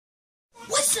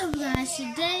What's up, guys?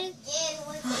 Today,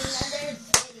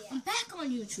 I'm back on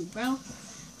YouTube, bro.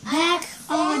 Back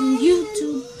on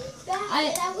YouTube.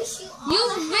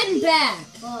 You've been back.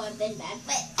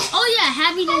 Oh yeah,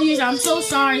 Happy New Year's. I'm so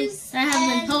sorry that I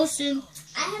haven't been posting.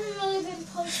 I haven't really been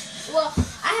posting. Well,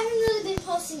 I haven't really been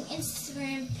posting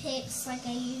Instagram pics like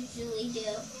I usually do.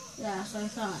 Yeah, that's what I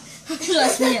thought. That's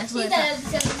what I thought.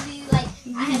 It was gonna be like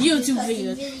YouTube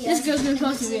videos. This girl's been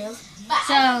posting videos. But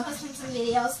So, I've been posting some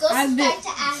videos. Go subscribe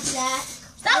to Isaac.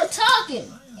 Stop talking.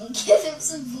 And give him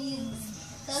some views.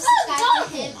 Go subscribe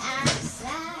to him,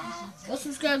 Isaac. Go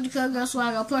subscribe to Girl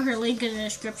Swag. I'll put her link in the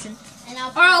description. And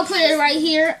I'll put it right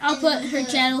here. I'll put her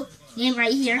channel name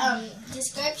right here.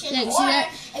 Description. Yeah, you or see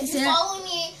that? if you follow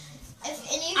me, if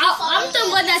any of you I'm the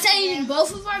one that's editing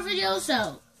both of our videos,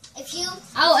 so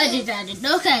I'll edit that in.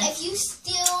 Okay. If you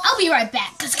still, I'll be right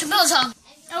back. Cause Camille's on.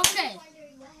 Okay.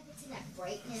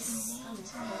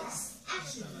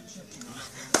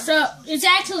 So it's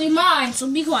actually mine. So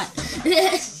be quiet.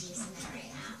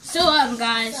 So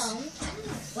guys.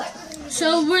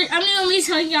 So I'm gonna be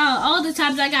telling y'all all the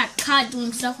times I got caught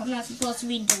doing stuff I'm not supposed to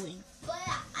be doing.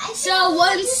 So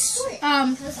once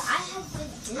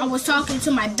I was talking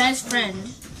to my best friend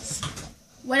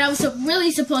when I was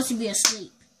really supposed to be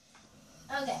asleep.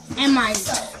 Okay. And my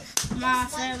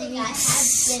family.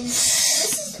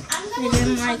 They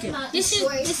didn't like it. This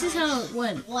is how it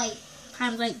went. Like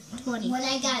times like 20. When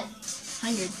I got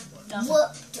 100.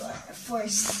 whooped for doing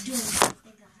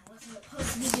something that I wasn't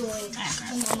supposed to be doing.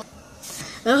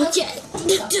 Okay.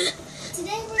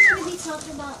 Today we're going to be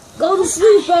talking about. Go to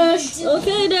sleep, Ash.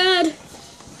 Okay, Dad.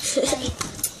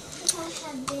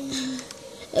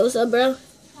 Hey, what's up, bro?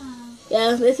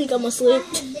 Yeah, they think I'm asleep. I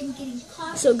have been getting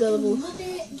caught. So gullible.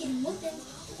 Getting whooped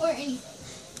or anything.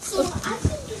 So I've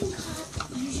been getting caught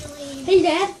usually. Hey,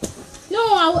 Dad. No,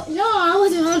 I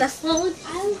wasn't on the phone.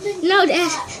 No,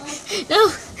 Dad. No,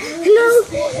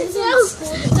 Dad.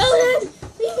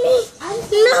 Leave me.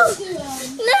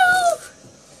 No.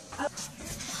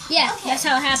 Yeah, okay. That's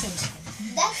how it happened.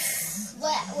 That's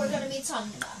what we're going to be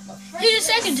talking about. Here's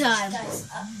the second time.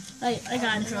 I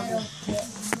got in trouble.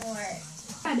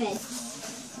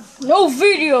 No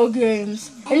video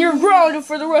games, and you're grounded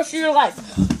for the rest of your life.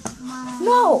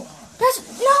 No.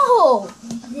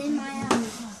 Then my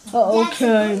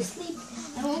okay.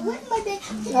 I went in my bed.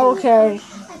 Okay.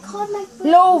 I called my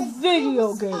friend. No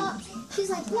video games. She's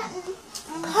like,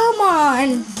 come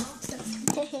on.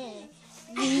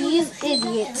 These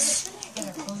idiots.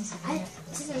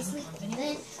 She's like, sleep. And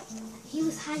then he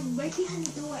was hiding right behind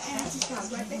the door, and I just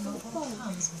got right back on the phone.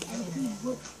 And he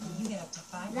whooped me.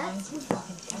 That was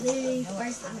literally the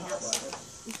first time I got whooped.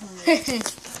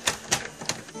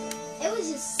 It was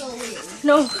just so weird.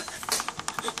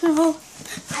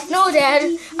 No, Dad.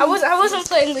 I wasn't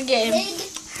playing the game.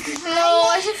 No,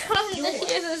 I just wanted to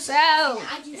hear the sound.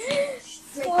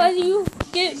 Why do you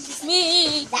get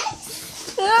me?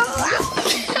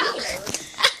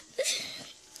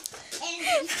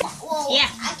 Yeah,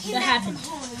 that happened.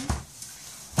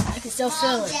 I can still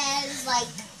feel it. Dad's like,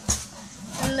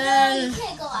 and then you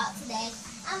can't go out today.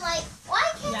 I'm like, why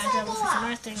can't I go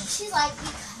out? She's like,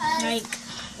 because,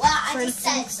 well, I just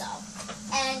said so.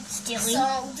 And stealing.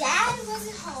 So Dad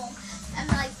wasn't home. I'm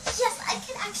like, yes, I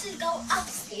can actually go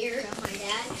upstairs with my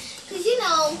dad. Because, you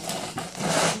know,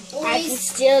 I can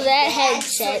steal that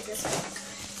headset.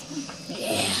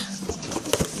 Yeah.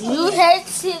 New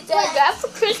headset that I got for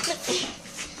Christmas.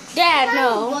 Dad,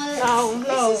 no. I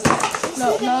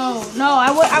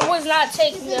was not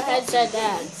taking your headset,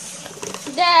 Dad.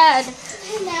 Dad,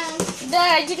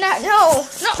 you not. No.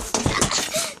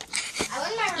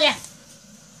 Yeah.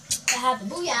 That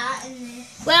happened. Booyah. And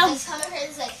well,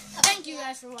 like, thank you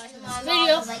guys for watching this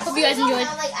video. Hope you guys enjoyed.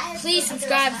 Please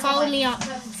subscribe. Follow me on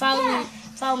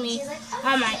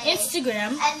my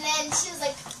Instagram. And then she was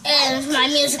like, and my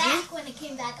music. When it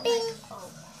came back, I'm like, oh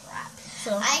crap.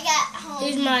 So I got home.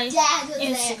 Here's my Dad was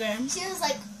Instagram. There. She was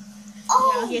like,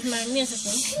 oh, here's my music.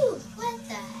 Shoot, what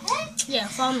the heck? Yeah,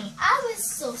 follow me. I was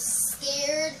so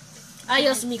scared.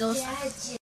 Adios, amigos.